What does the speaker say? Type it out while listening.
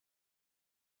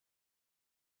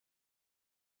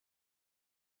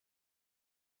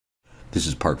This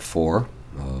is part 4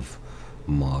 of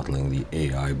modeling the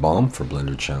AI bomb for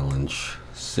Blender Challenge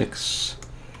 6,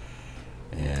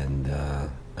 and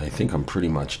I think I'm pretty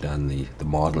much done the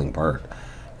modeling part.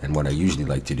 And what I usually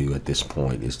like to do at this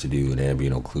point is to do an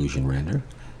ambient occlusion render,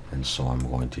 and so I'm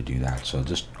going to do that. So I'll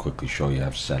just quickly show you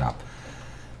I've set up.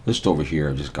 Just over here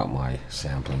I've just got my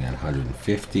sampling at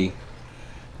 150.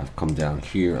 I've come down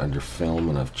here under film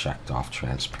and I've checked off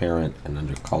transparent, and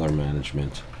under color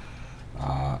management,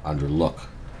 under look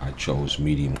I chose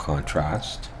medium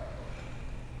contrast,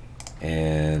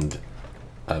 and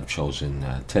I've chosen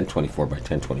 1024 by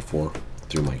 1024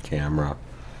 through my camera,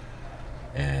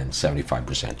 and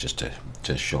 75% just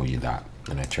to show you that.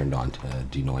 And I turned on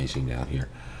denoising down here.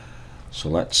 So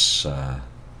let's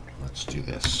do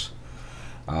this.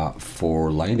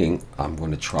 For lighting, I'm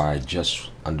going to try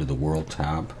just under the world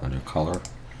tab, under color.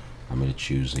 I'm going to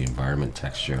choose the environment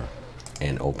texture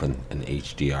and open an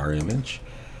HDR image,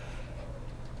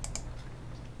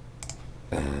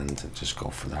 and just go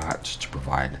for that, just to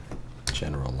provide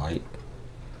general light.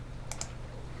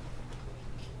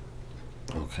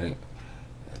 Okay,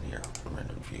 and here,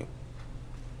 render view.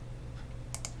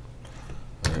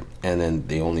 All right. And then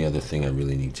the only other thing I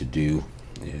really need to do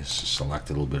is select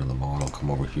a little bit of the model, come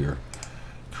over here,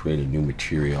 create a new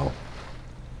material.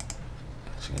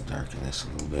 It's going to darken this a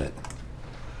little bit,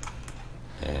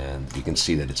 and you can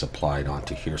see that it's applied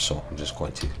onto here. So I'm just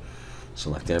going to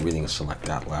select everything, select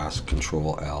that last,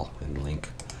 Control L and link.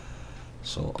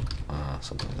 So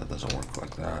sometimes that doesn't work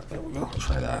like that. There we go.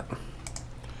 Try that.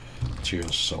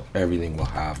 Materials. So everything will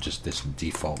have just this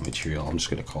default material. I'm just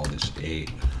going to call this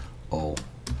AO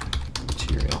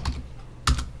material.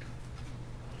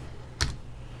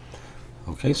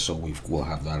 Okay, so we'll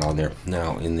have that on there.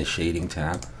 Now in the shading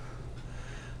tab,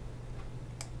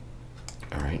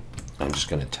 all right, I'm just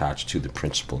going to attach to the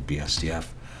principled BSDF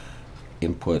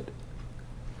input.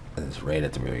 It's right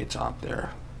at the very top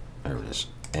there. There it is,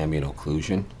 ambient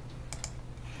occlusion.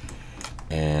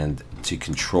 And to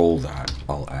control that,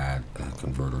 I'll add a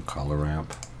converter color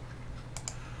ramp.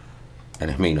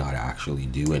 And it may not actually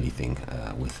do anything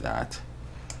with that.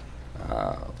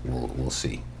 We'll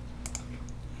see.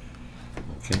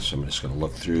 Okay, so I'm just going to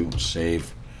look through,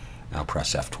 save. Now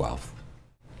press F12.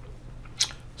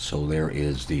 So there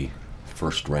is the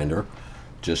first render,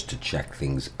 just to check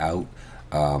things out.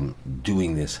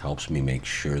 Doing this helps me make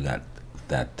sure that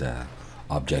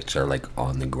objects are like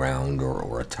on the ground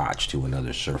or attached to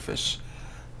another surface,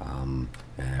 and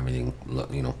everything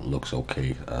looks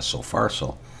okay so far.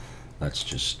 So let's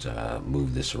just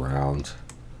move this around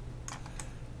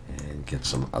and get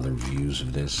some other views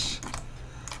of this.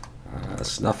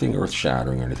 It's nothing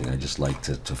earth-shattering or anything. I just like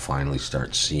to finally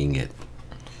start seeing it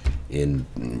in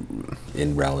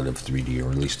relative 3D,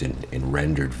 or at least in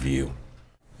rendered view.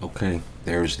 Okay,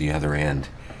 there's the other end,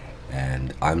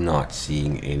 and I'm not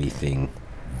seeing anything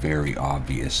very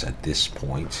obvious at this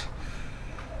point.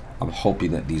 I'm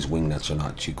hoping that these wing nuts are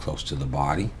not too close to the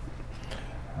body,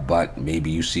 but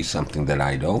maybe you see something that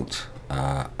I don't.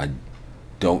 I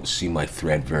don't see my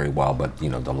thread very well, but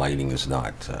the lighting is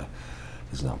not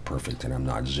perfect, and I'm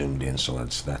not zoomed in, so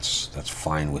that's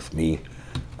fine with me.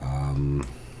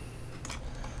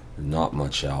 Not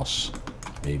much else.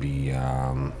 Maybe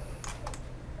I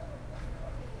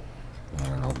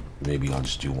don't know, maybe I'll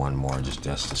just do one more just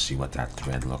to see what that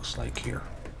thread looks like here.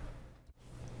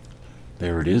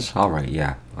 There it is. All right,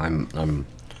 yeah, I'm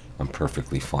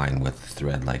perfectly fine with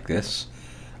thread like this.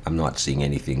 I'm not seeing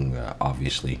anything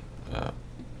obviously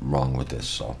wrong with this,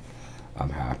 so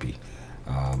I'm happy.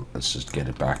 Let's just get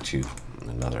it back to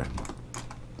another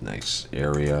nice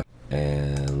area,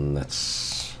 and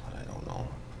let's, I don't know,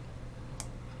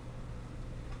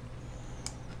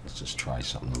 let's just try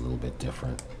something a little bit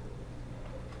different.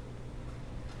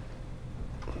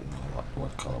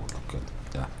 What color would look good?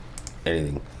 Yeah,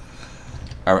 anything.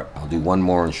 All right, I'll do one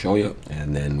more and show you,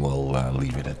 and then we'll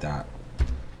leave it at that.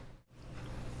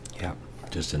 Yeah,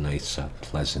 just a nice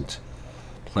pleasant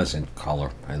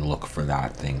color and look for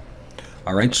that thing.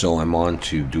 All right, so I'm on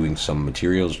to doing some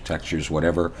materials, textures,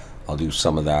 whatever. I'll do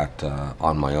some of that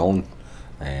on my own,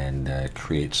 and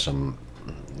create some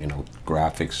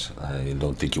graphics. I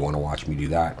don't think you want to watch me do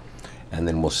that, and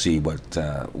then we'll see what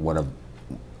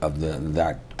of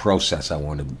that process I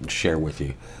want to share with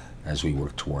you as we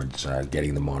work towards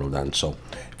getting the model done. So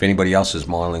if anybody else is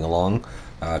modeling along,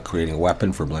 creating a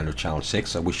weapon for Blender Challenge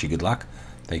 6, I wish you good luck.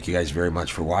 Thank you guys very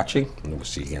much for watching, and we'll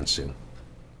see you again soon.